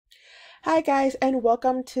Hi guys, and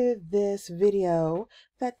welcome to this video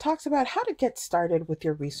that talks about how to get started with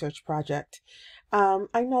your research project.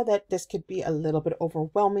 I know that this could be a little bit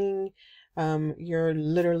overwhelming. You're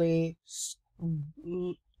literally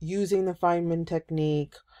using the Feynman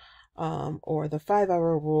technique or the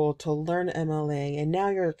 5-hour rule to learn MLA, and now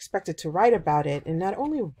you're expected to write about it, and not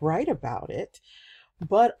only write about it,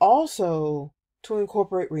 but also to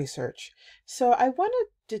incorporate research. So I wanted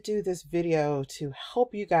to do this video to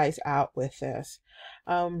help you guys out with this,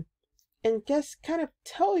 and just kind of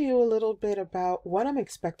tell you a little bit about what I'm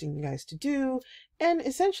expecting you guys to do, and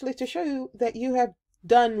essentially to show you that you have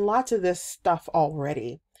done lots of this stuff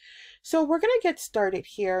already. So we're going to get started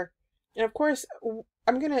here. And of course,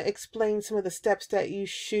 I'm going to explain some of the steps that you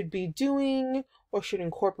should be doing or should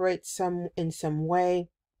incorporate in some way.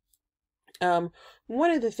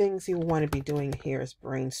 One of the things you want to be doing here is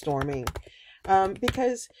brainstorming,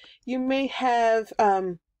 because you may have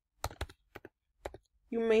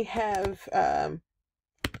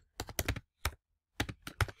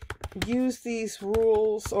used these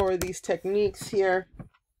rules or these techniques here,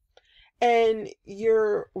 and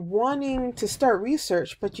you're wanting to start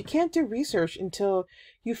research, but you can't do research until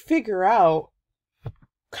you figure out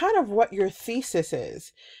kind of what your thesis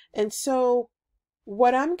is. And so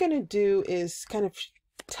what I'm going to do is kind of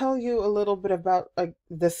tell you a little bit about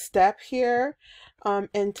the step here,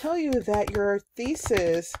 and tell you that your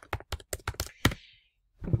thesis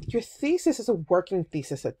is a working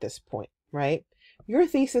thesis at this point, right? Your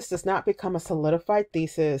thesis does not become a solidified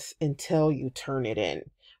thesis until you turn it in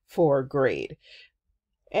for a grade.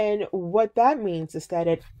 And what that means is that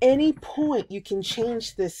at any point you can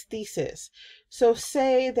change this thesis. So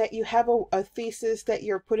say that you have a thesis that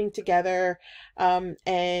you're putting together,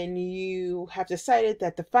 and you have decided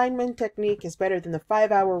that the Feynman technique is better than the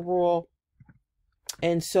 5-hour rule.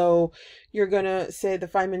 And so you're going to say the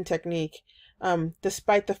Feynman technique,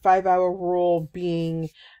 despite the 5-hour rule being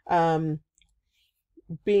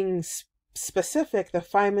specific, the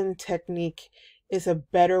Feynman technique is a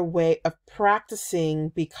better way of practicing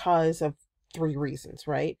because of 3 reasons,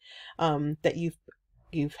 right? That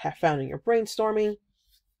you've found in your brainstorming.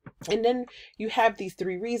 And then you have these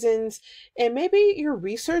 3 reasons, and maybe you're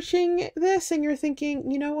researching this and you're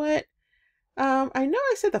thinking, you know what? I know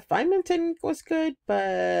I said the Feynman technique was good,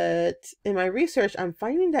 but in my research, I'm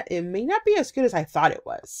finding that it may not be as good as I thought it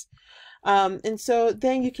was. And so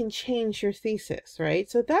then you can change your thesis, right?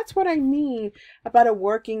 So that's what I mean about a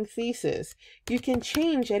working thesis. You can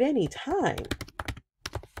change at any time.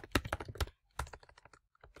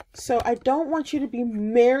 So I don't want you to be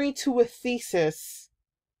married to a thesis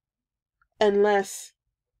unless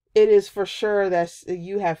it is for sure that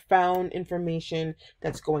you have found information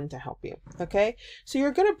that's going to help you. Okay, so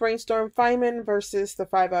you're going to brainstorm Feynman versus the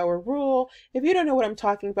 5-hour rule. If you don't know what I'm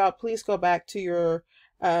talking about, please go back to your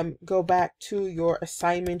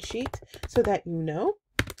assignment sheet so that you know.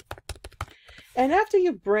 And after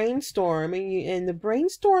you brainstorm, and the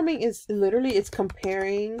brainstorming is literally, it's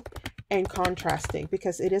comparing and contrasting,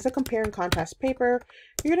 because it is a compare and contrast paper.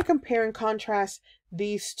 You're going to compare and contrast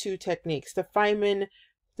these 2 techniques,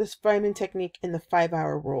 this Feynman technique and the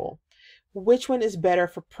 5-hour rule. Which one is better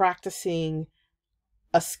for practicing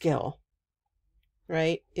a skill?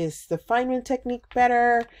 Right? Is the Feynman technique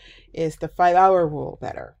better? Is the 5-hour rule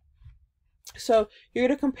better? So you're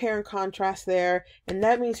going to compare and contrast there, and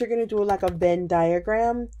that means you're going to do like a Venn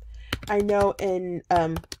diagram. I know in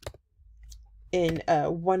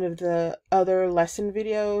one of the other lesson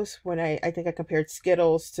videos, when I think I compared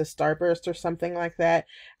Skittles to Starburst or something like that,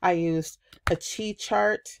 I used a chi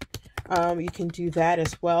chart. You can do that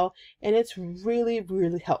as well, and it's really,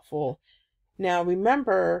 really helpful. Now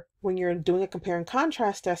remember, when you're doing a compare and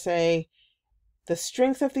contrast essay, the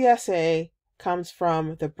strength of the essay comes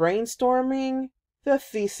from the brainstorming, the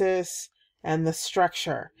thesis, and the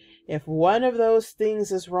structure. If one of those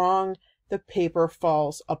things is wrong, the paper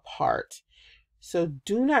falls apart. So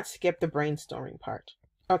do not skip the brainstorming part.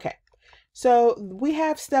 Okay, so we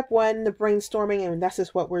have step 1, the brainstorming, and this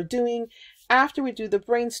is what we're doing. After we do the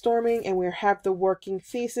brainstorming and we have the working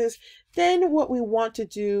thesis, then what we want to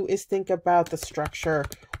do is think about the structure.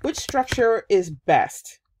 Which structure is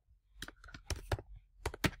best?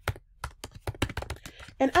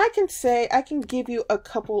 And I can give you a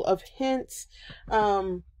couple of hints,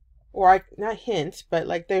 not hints, but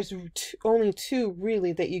like there's only 2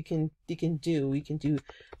 really that you can do. You can do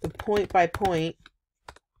the point by point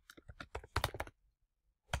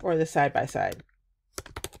or the side by side.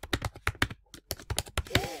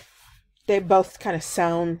 They both kind of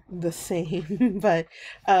sound the same, but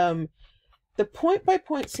the point by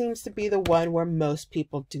point seems to be the one where most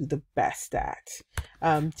people do the best at.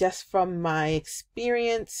 Just from my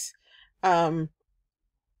experience, it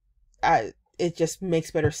just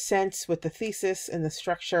makes better sense with the thesis and the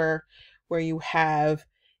structure, where you have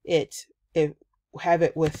it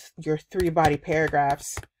with your 3 body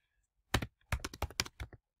paragraphs,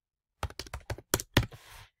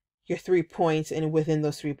 your 3 points, and within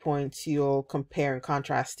those 3 points you'll compare and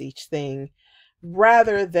contrast each thing,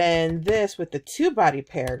 rather than this with the 2 body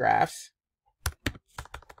paragraphs.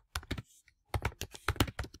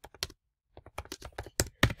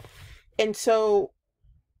 And so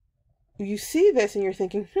you see this and you're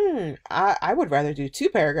thinking, I would rather do 2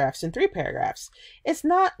 paragraphs than 3 paragraphs. It's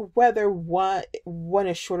not whether one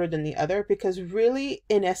is shorter than the other, because really,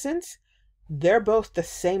 in essence, they're both the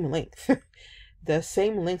same length, the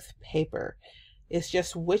same length paper. It's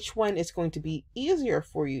just which one is going to be easier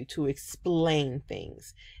for you to explain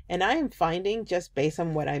things. And I am finding, just based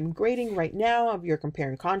on what I'm grading right now of your compare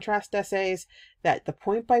and contrast essays, that the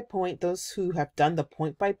point by point, those who have done the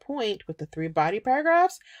point by point with the 3 body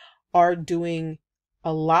paragraphs, are doing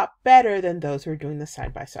a lot better than those who are doing the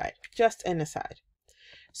side by side. Just an aside.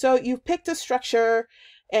 So you've picked a structure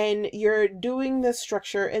and you're doing this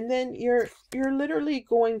structure, and then you're literally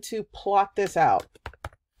going to plot this out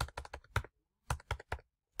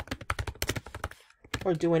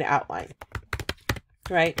or do an outline,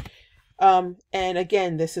 right? And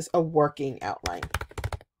again, this is a working outline,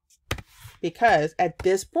 because at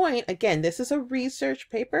this point, again, this is a research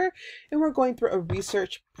paper and we're going through a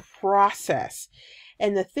research process.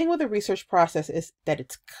 And the thing with the research process is that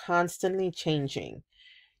it's constantly changing.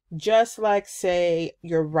 Just like, say,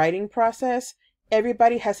 your writing process,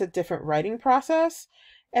 everybody has a different writing process,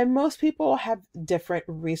 and most people have different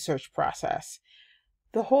research process.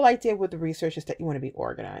 The whole idea with the research is that you want to be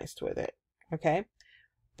organized with it, okay?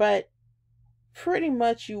 But pretty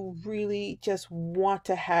much you really just want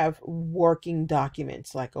to have working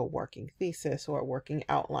documents, like a working thesis or a working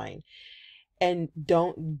outline. And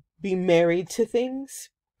don't be married to things.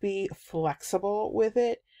 Be flexible with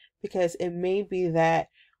it, because it may be that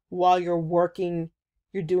while you're working,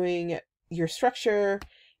 you're doing your structure,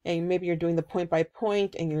 and maybe you're doing the point by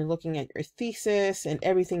point and you're looking at your thesis and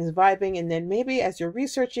everything's vibing, and then maybe as you're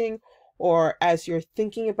researching or as you're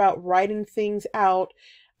thinking about writing things out,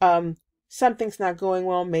 something's not going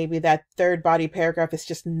well. Maybe that 3rd body paragraph is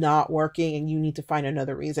just not working and you need to find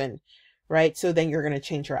another reason, right? So then you're going to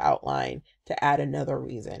change your outline to add another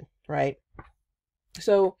reason, right?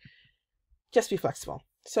 So just be flexible.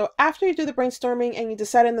 So after you do the brainstorming and you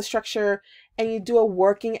decide on the structure and you do a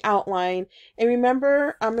working outline, and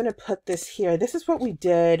remember, I'm going to put this here. This is what we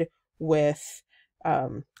did with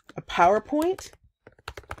a PowerPoint.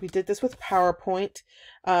 We did this with PowerPoint.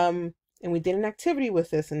 And we did an activity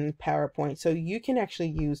with this in PowerPoint. So you can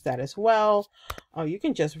actually use that as well. You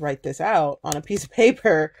can just write this out on a piece of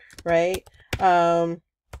paper, right? Or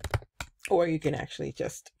you can actually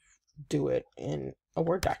just do it in a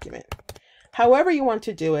Word document. However you want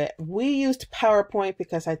to do it. We used PowerPoint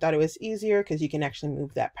because I thought it was easier, because you can actually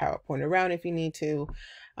move that PowerPoint around if you need to.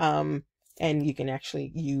 And you can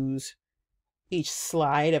actually use each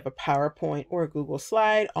slide of a PowerPoint or a Google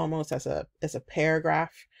slide almost as a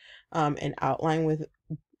paragraph, and outline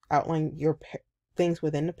your things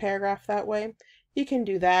within the paragraph that way. You can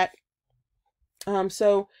do that.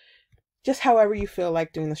 So just however you feel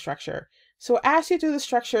like doing the structure. So as you do the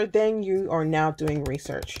structure, then you are now doing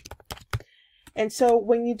research. And so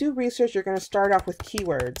when you do research, you're going to start off with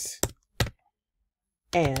keywords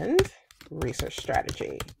and research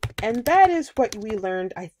strategy. And that is what we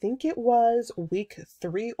learned, I think it was week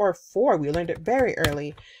 3 or 4. We learned it very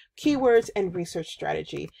early. Keywords and research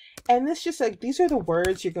strategy. And this just like, these are the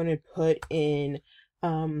words you're going to put in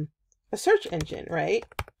a search engine, right?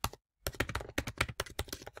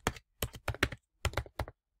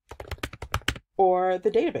 Or the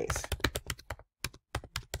database.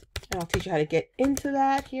 And I'll teach you how to get into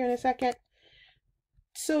that here in a second.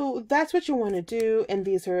 So that's what you want to do. And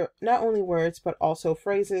these are not only words, but also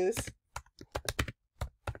phrases.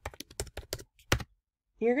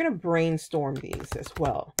 You're going to brainstorm these as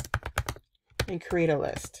well and create a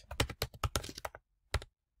list.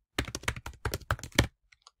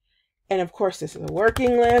 And of course, this is a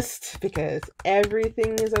working list, because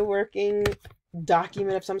everything is a working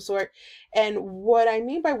document of some sort. And what I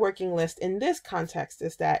mean by working list in this context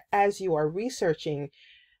is that as you are researching,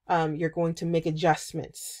 you're going to make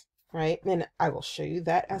adjustments, right? And I will show you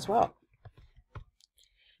that as well.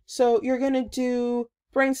 So you're going to do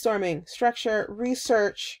brainstorming, structure,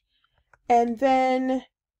 research, and then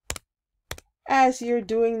as you're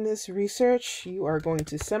doing this research, you are going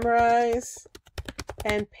to summarize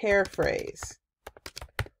and paraphrase.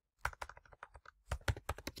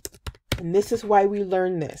 And this is why we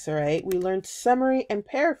learn this, all right? We learned summary and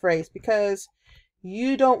paraphrase because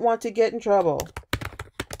you don't want to get in trouble.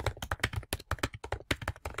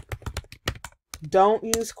 Don't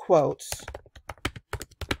use quotes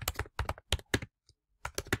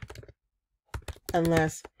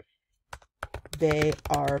unless they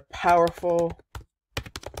are powerful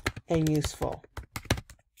and useful.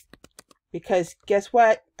 Because guess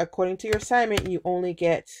what? According to your assignment, you only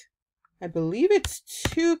get, I believe it's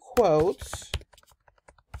 2 quotes.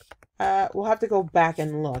 We'll have to go back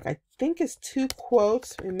and look. I think it's 2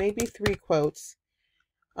 quotes. It may be 3 quotes.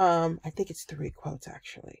 I think it's 3 quotes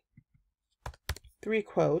actually. 3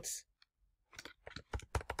 quotes.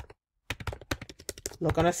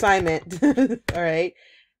 Look on assignment. All right.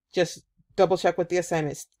 Just double check with the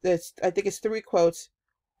assignments. I think it's 3 quotes,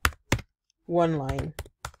 1 line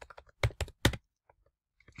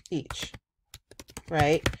each.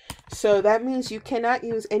 Right? So that means you cannot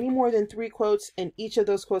use any more than 3 quotes, and each of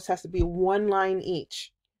those quotes has to be 1 line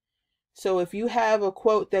each. So if you have a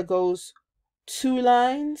quote that goes 2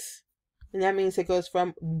 lines, and that means it goes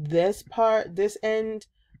from this part, this end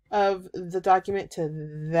of the document to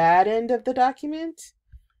that end of the document,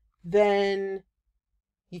 then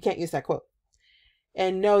you can't use that quote.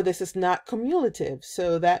 And no, this is not cumulative.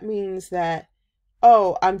 So that means that,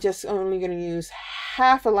 oh, I'm just only going to use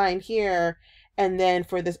half a line here. And then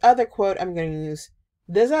for this other quote, I'm going to use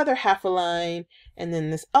this other half a line. And then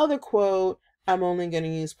this other quote, I'm only going to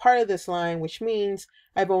use part of this line, which means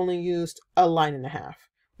I've only used a line and a half,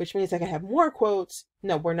 which means I can have more quotes.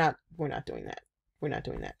 No, we're not doing that. We're not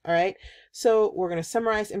doing that. All right. So we're going to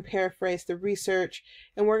summarize and paraphrase the research,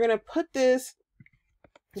 and we're going to put this,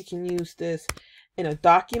 you can use this in a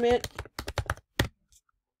document.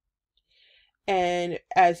 And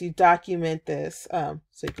as you document this, so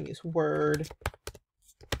you can use Word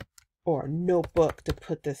or a notebook to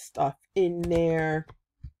put this stuff in there.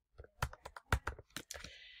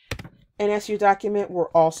 And as you document,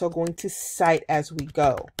 we're also going to cite as we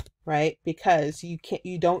go, right? Because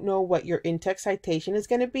you don't know what your in-text citation is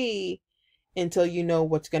going to be until you know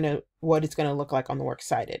what it's going to look like on the works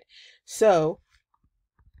cited. So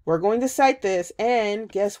we're going to cite this, and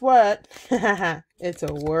guess what? It's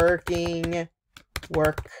a working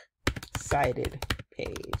works cited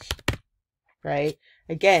page, right?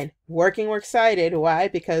 Again, working works cited. Why?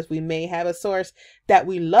 Because we may have a source that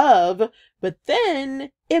we love, but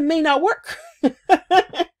then it may not work.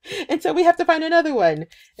 And so we have to find another one.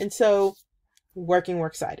 And so working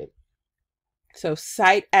works cited. So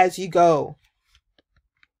cite as you go.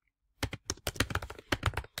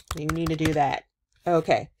 You need to do that.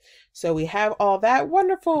 Okay. So we have all that.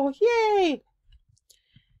 Wonderful. Yay.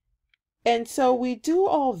 And so we do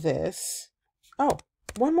all this. Oh,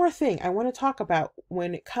 one more thing I want to talk about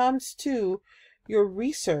when it comes to your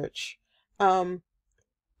research. Let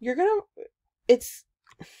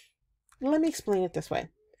me explain it this way.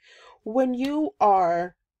 When you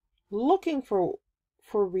are looking for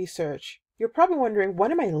research, you're probably wondering,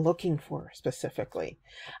 what am I looking for specifically?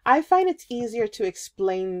 I find it's easier to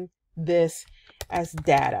explain this as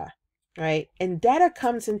data, right? And data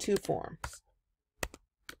comes in 2 forms.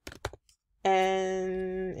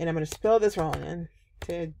 And I'm going to spell this wrong.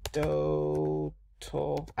 Anecdotal.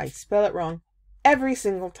 I spell it wrong every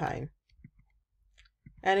single time.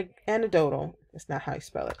 Anecdotal. That's not how you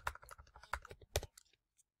spell it.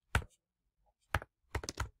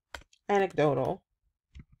 Anecdotal.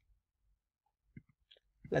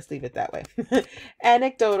 Let's leave it that way.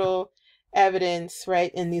 Anecdotal evidence,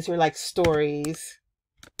 right? And these are like stories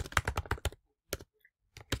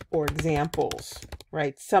or examples,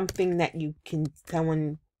 right? Something that you can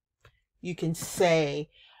say,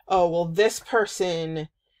 oh, well, this person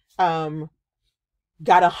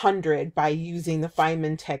got 100 by using the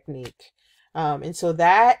Feynman technique. And so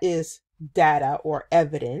that is data or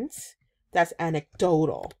evidence. That's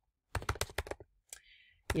anecdotal.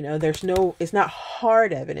 You know, it's not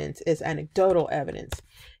hard evidence, it's anecdotal evidence.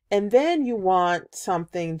 And then you want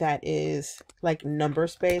something that is like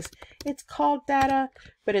numbers based. It's called data,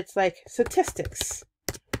 but it's like statistics.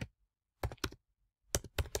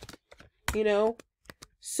 You know?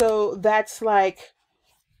 So that's like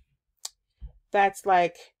 5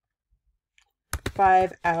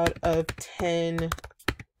 out of 10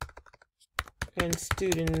 and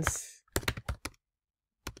students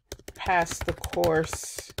pass the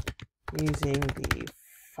course using the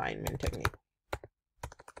Feynman technique.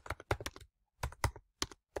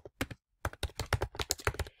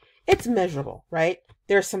 It's measurable, right?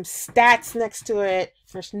 There's some stats next to it.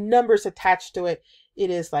 There's numbers attached to it. It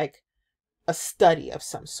is like a study of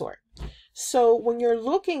some sort. So when you're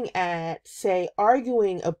looking at, say,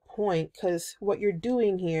 arguing a point, because what you're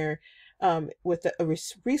doing here with a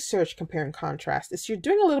research compare and contrast is you're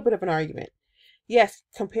doing a little bit of an argument. Yes,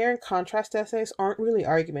 compare and contrast essays aren't really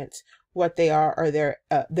arguments. What they are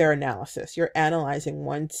their analysis. You're analyzing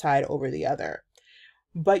one side over the other.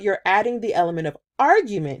 But you're adding the element of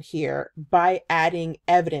argument here by adding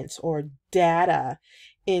evidence or data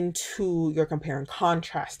into your compare and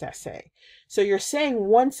contrast essay. So you're saying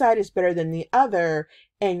one side is better than the other,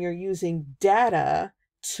 and you're using data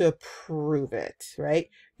to prove it, right?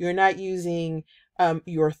 You're not using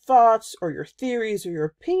your thoughts or your theories or your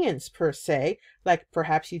opinions per se, like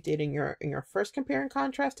perhaps you did in your first compare and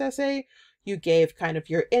contrast essay. You gave kind of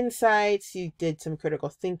your insights, you did some critical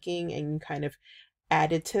thinking, and you kind of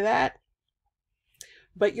added to that.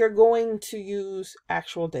 But you're going to use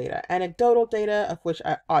actual data, anecdotal data, of which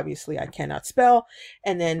obviously I cannot spell,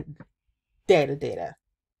 and then data,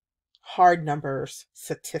 hard numbers,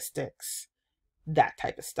 statistics, that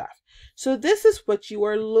type of stuff. So this is what you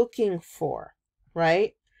are looking for,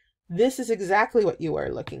 right? This is exactly what you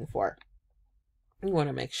are looking for. You want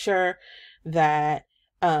to make sure that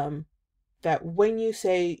that when you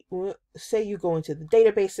say you go into the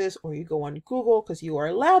databases or you go on Google, because you are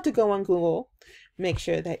allowed to go on Google, make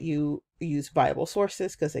sure that you use viable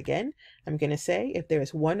sources, because again, I'm going to say if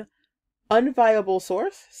there's one unviable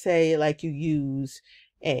source, say like you use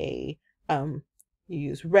Reddit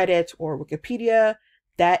or Wikipedia,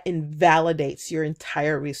 that invalidates your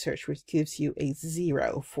entire research, which gives you a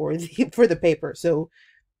 0 for the paper. So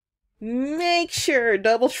make sure,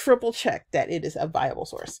 double, triple check that it is a viable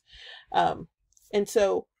source. And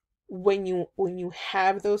so when you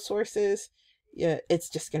have those sources, yeah, it's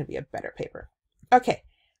just going to be a better paper. Okay,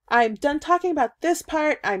 I'm done talking about this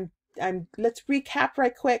part. Let's recap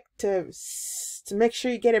right quick to make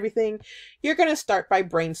sure you get everything. You're going to start by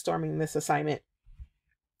brainstorming this assignment.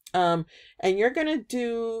 And you're going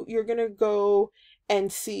to go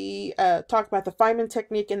and see, talk about the Feynman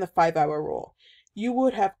technique and the 5-hour rule. You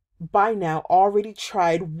would have by now already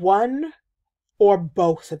tried one or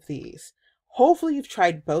both of these. Hopefully you've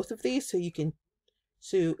tried both of these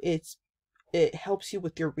so it helps you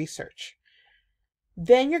with your research.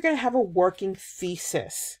 Then you're going to have a working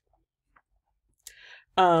thesis.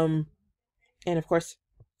 And of course,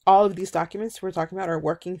 all of these documents we're talking about are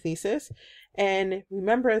working thesis. And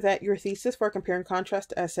remember that your thesis for a compare and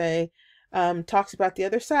contrast essay talks about the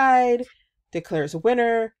other side, declares a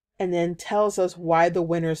winner, and then tells us why the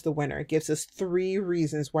winner's the winner. It gives us 3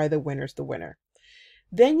 reasons why the winner's the winner.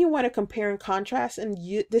 Then you want to compare and contrast, and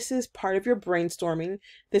this is part of your brainstorming.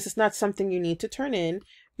 This is not something you need to turn in.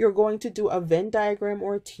 You're going to do a Venn diagram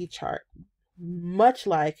or a T-chart,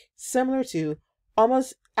 similar to,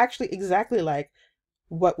 almost actually exactly like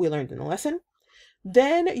what we learned in the lesson.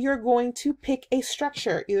 Then you're going to pick a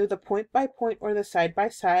structure, either the point by point or the side by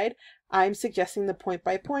side. I'm suggesting the point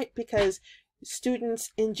by point because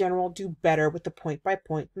students in general do better with the point by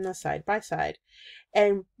point than the side by side.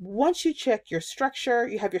 And once you check your structure,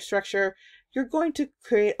 you have your structure, you're going to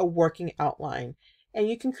create a working outline. And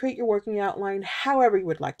you can create your working outline however you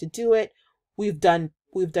would like to do it. We've done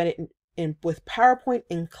it with PowerPoint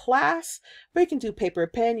in class, but you can do paper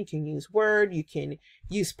pen, you can use Word, you can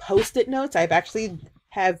use Post-it notes. I've actually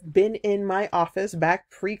have been in my office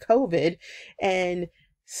back pre-COVID, and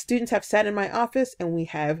students have sat in my office and we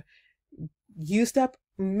have used up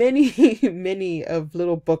many of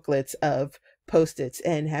little booklets of Post-its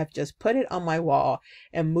and have just put it on my wall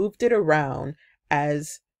and moved it around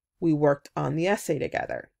as we worked on the essay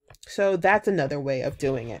together. So that's another way of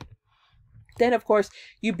doing it. Then, of course,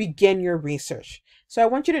 you begin your research. So I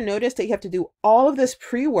want you to notice that you have to do all of this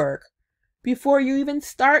pre-work before you even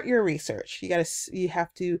start your research. You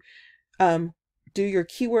have to do your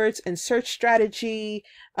keywords and search strategy,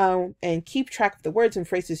 and keep track of the words and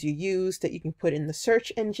phrases you use that you can put in the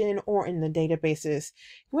search engine or in the databases.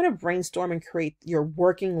 You want to brainstorm and create your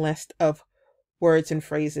working list of words and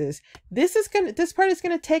phrases. This part is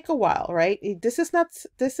gonna take a while, right? This is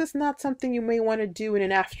not something you may want to do in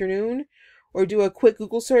an afternoon, or do a quick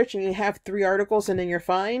Google search and you have 3 articles and then you're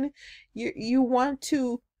fine. You want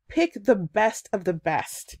to pick the best of the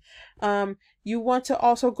best. You want to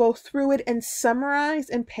also go through it and summarize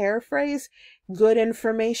and paraphrase good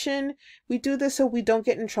information. We do this so we don't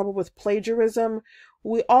get in trouble with plagiarism.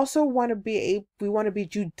 We also want to be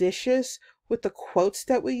judicious with the quotes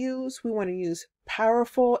that we use. We want to use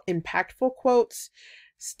powerful, impactful quotes,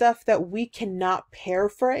 stuff that we cannot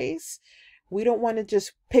paraphrase. We don't want to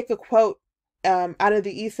just pick a quote out of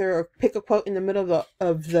the ether, or pick a quote in the middle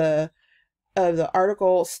of the the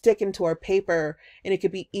article stick into our paper and it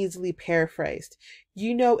could be easily paraphrased.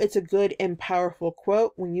 You know it's a good and powerful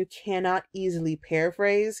quote when you cannot easily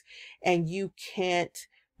paraphrase and you can't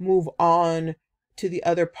move on to the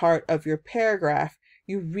other part of your paragraph.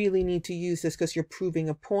 You really need to use this because you're proving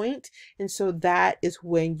a point. And so that is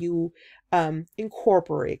when you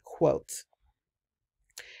incorporate quotes.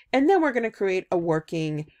 And then we're going to create a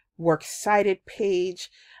working works cited page.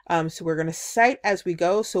 So we're going to cite as we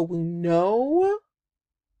go so we know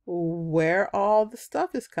where all the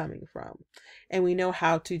stuff is coming from. And we know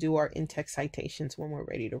how to do our in-text citations when we're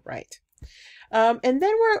ready to write. And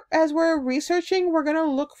then as we're researching, we're going to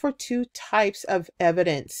look for two types of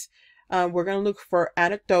evidence. We're going to look for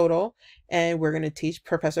anecdotal, and we're going to teach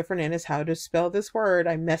Professor Fernandez how to spell this word.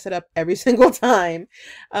 I mess it up every single time.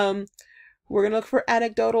 We're going to look for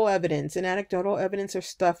anecdotal evidence, and anecdotal evidence are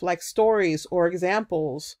stuff like stories or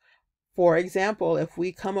examples. For example, if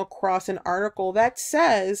we come across an article that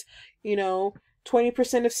says,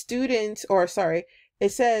 20% of students, or sorry, it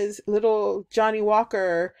says little Johnny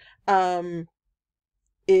Walker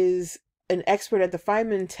is an expert at the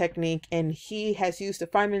Feynman technique, and he has used the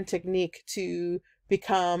Feynman technique to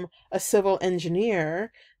become a civil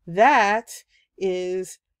engineer. That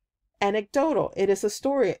is anecdotal. It is a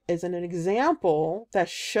story. It's an example that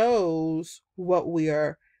shows what we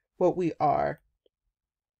are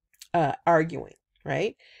arguing,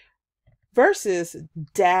 right? Versus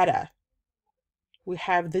data. We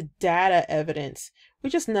have the data evidence,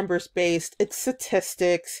 which is numbers based. It's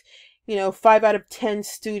statistics. 5 out of 10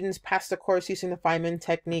 students pass the course using the Feynman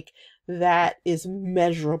technique. That is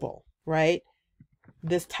measurable, right?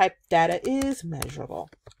 This type of data is measurable.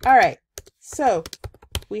 All right, so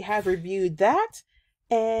we have reviewed that,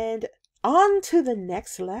 and on to the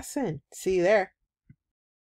next lesson. See you there.